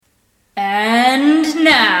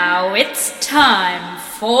now it's time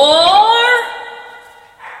for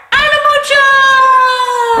Animal Junk!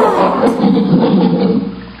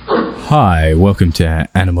 Hi, welcome to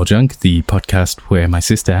Animal Junk, the podcast where my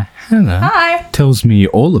sister Hannah tells me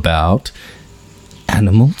all about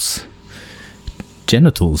animals'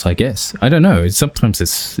 genitals, I guess. I don't know. Sometimes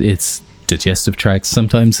it's digestive tracts,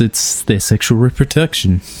 sometimes it's their sexual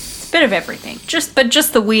reproduction. Bit of everything. Just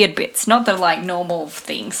the weird bits, not the normal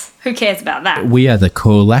things. Who cares about that? We are the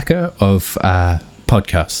cloaca of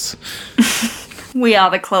podcasts. We are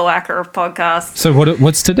the cloaca of podcasts. So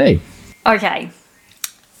what's today? Okay.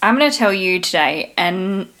 I'm going to tell you today,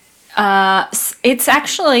 and it's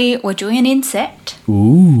actually, we're doing an insect.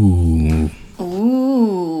 Ooh,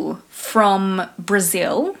 from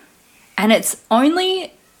Brazil, and it's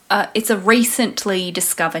only, it's a recently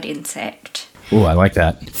discovered insect. Oh, I like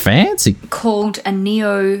that. Fancy. Called a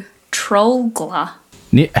Neotrogla.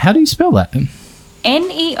 How do you spell that?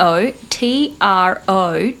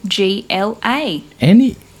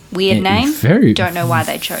 Neotrogla. Weird name. Don't know why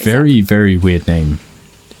they chose very, it. Very weird name.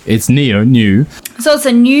 It's new. So it's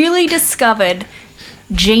a newly discovered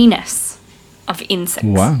genus of insects.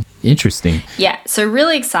 Wow. Interesting. Yeah, so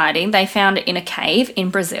really exciting. They found it in a cave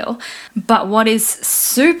in Brazil. But what is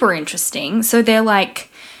super interesting, so they're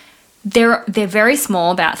very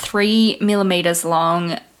small, about 3 millimeters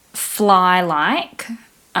long, fly-like.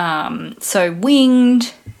 So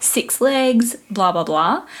winged, 6 legs, blah, blah,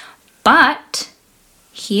 blah. But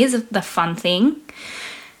here's the fun thing.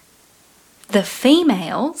 The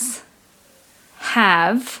females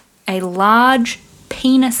have a large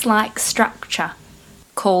penis-like structure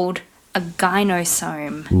called a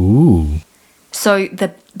gynosome. Ooh. So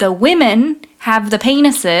the women have the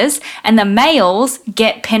penises and the males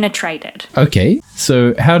get penetrated. Okay,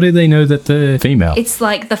 so how do they know that the female? It's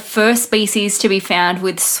like the first species to be found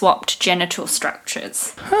with swapped genital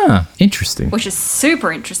structures. Huh, interesting. Which is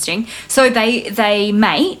super interesting. So they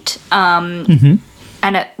mate,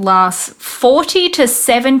 and it lasts 40 to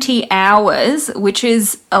 70 hours, which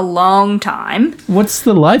is a long time. What's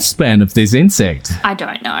the lifespan of this insect? I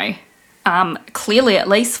don't know. Clearly at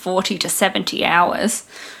least 40 to 70 hours.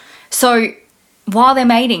 So while they're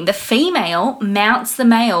mating, the female mounts the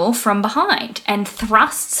male from behind and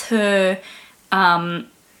thrusts her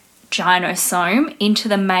gynosome into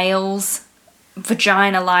the male's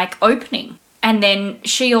vagina-like opening. And then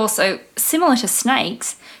she also, similar to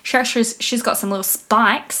snakes, she's got some little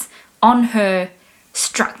spikes on her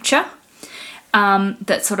structure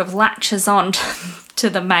that sort of latches on to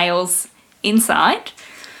the male's inside.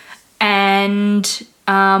 And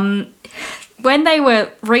when they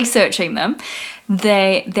were researching them,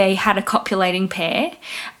 they had a copulating pair,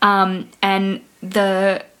 and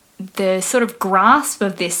the sort of grasp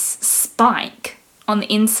of this spike on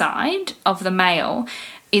the inside of the male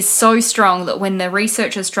is so strong that when the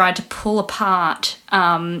researchers tried to pull apart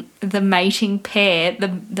the mating pair,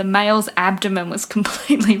 the male's abdomen was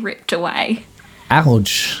completely ripped away.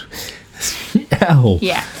 Ouch. Ow.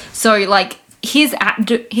 Yeah. So the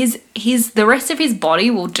rest of his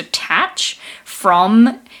body will detach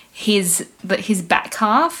from his back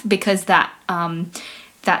half because that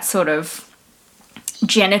sort of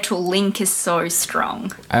genital link is so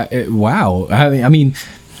strong. Wow. I mean,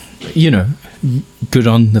 good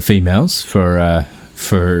on the females for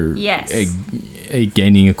yes.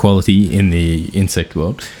 Gaining equality in the insect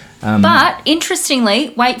world. But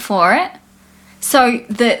interestingly, wait for it. So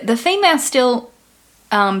the female still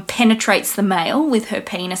penetrates the male with her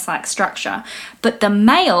penis-like structure, but the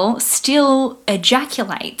male still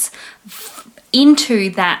ejaculates into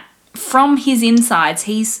that from his insides.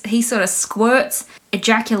 He sort of squirts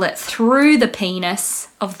ejaculate through the penis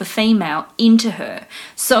of the female into her.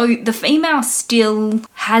 So the female still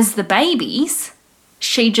has the babies.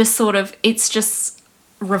 She just it's just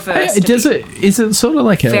reversed. Is it sort of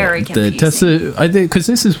like very confusing? Because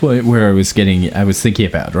this is where I was thinking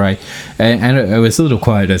about, right? And I was a little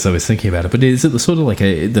quiet as I was thinking about it. But is it sort of like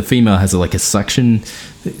the female has a suction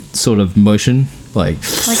sort of motion, like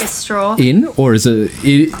a straw in, or is it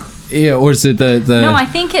or is it the? No, I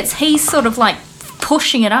think he's sort of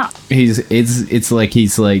pushing it up. It's like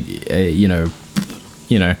he's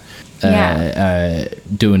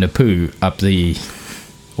doing a poo up the.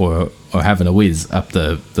 Or having a whiz up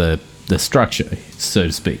the structure, so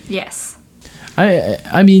to speak. Yes.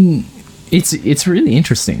 I mean, it's really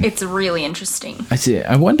interesting. It's really interesting.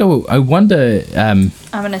 I wonder. I'm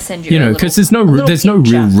gonna send you. Because there's no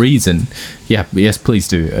real reason. Yeah. Yes, please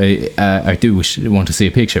do. I do want to see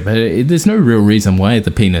a picture, but there's no real reason why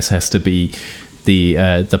the penis has to be the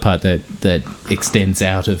part that extends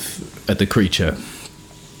out of the creature.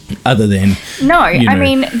 other than no. I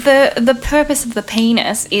mean, the purpose of the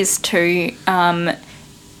penis is to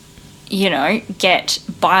get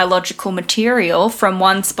biological material from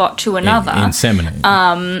one spot to another.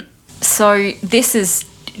 Inseminate. So this is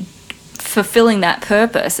fulfilling that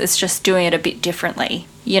purpose. It's just doing it a bit differently,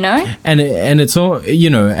 And it's all,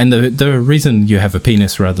 and the reason you have a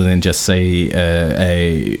penis rather than just say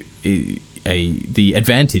the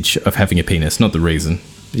advantage of having a penis, not the reason.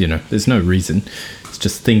 There's no reason. It's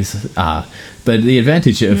just things are. But the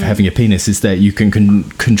advantage of having a penis is that you can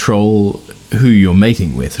control who you're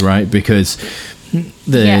mating with, right? Because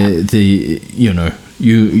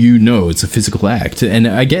it's a physical act, and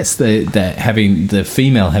I guess that having the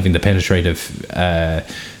female having the penetrative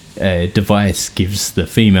device gives the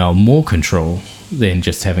female more control than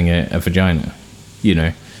just having a vagina.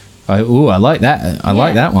 I like that. I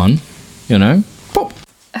like that one. Pop.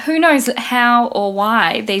 Who knows how or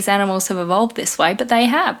why these animals have evolved this way, but they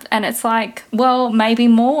have. And it's like, well, maybe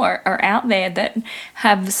more are out there that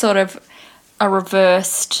have sort of a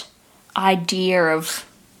reversed idea of,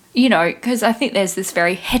 because I think there's this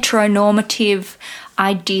very heteronormative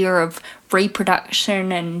idea of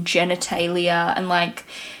reproduction and genitalia, and like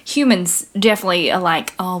humans definitely are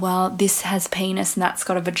like, oh well, this has penis and that's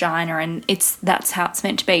got a vagina and that's how it's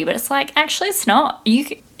meant to be. But it's like, actually it's not.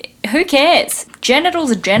 Who cares?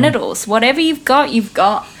 Genitals are genitals. Whatever you've got, you've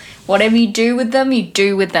got. Whatever you do with them, you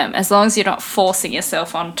do with them, as long as you're not forcing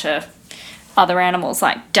yourself onto other animals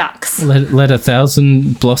like ducks. Let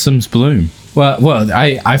 1,000 blossoms bloom. Well,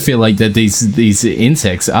 I feel like that these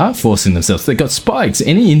insects are forcing themselves. They've got spikes.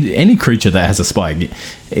 Any creature that has a spike,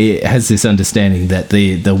 it has this understanding that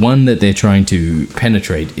the one that they're trying to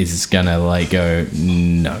penetrate is gonna go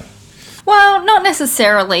no. Well, not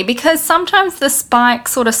necessarily, because sometimes the spike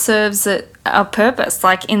sort of serves a purpose.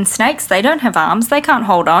 Like in snakes, they don't have arms, they can't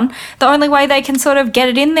hold on. The only way they can sort of get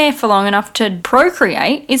it in there for long enough to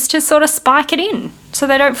procreate is to sort of spike it in so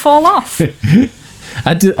they don't fall off.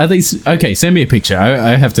 Are these okay? Send me a picture.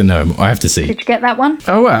 I have to know. I have to see. Did you get that one?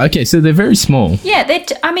 Oh wow. Okay, so they're very small. Yeah, they're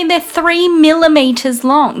 3 millimeters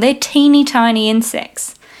long. They're teeny tiny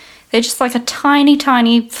insects. They're just like a tiny,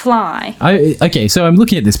 tiny fly. Okay, so I'm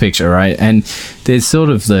looking at this picture, right? And there's sort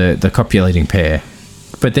of the copulating pair,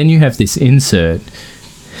 but then you have this insert.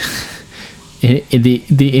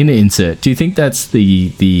 The inner insert. Do you think that's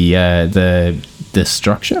the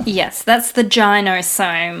structure? Yes, that's the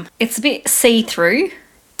gynosome. It's a bit see-through,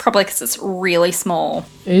 probably because it's really small.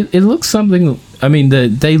 It looks something. I mean,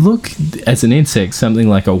 they look as an insect something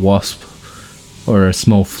like a wasp or a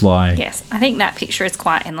small fly. Yes, I think that picture is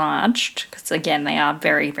quite enlarged because again, they are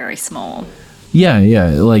very, very small. Yeah,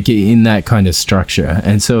 like in that kind of structure,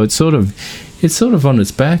 and so it's sort of on its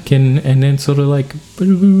back and then sort of like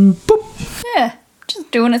boop. Yeah, just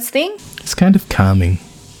doing its thing. It's kind of calming.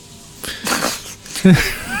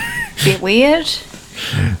 Bit weird.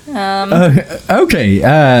 Okay.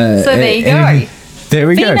 So there you go. There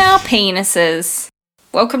we go. Female penises.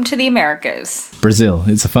 Welcome to the Americas. Brazil.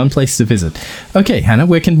 It's a fun place to visit. Okay, Hannah,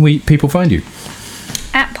 where can people find you?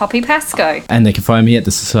 At Poppy Pascoe. And they can find me at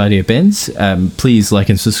the Society of Bens. Please like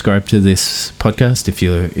and subscribe to this podcast if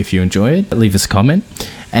you enjoy it. Leave us a comment.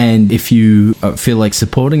 And if you feel like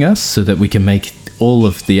supporting us so that we can make all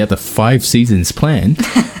of the other 5 seasons planned,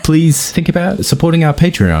 please think about supporting our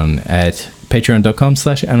Patreon at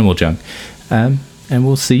patreon.com/animaljunk. And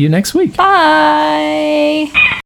we'll see you next week. Bye.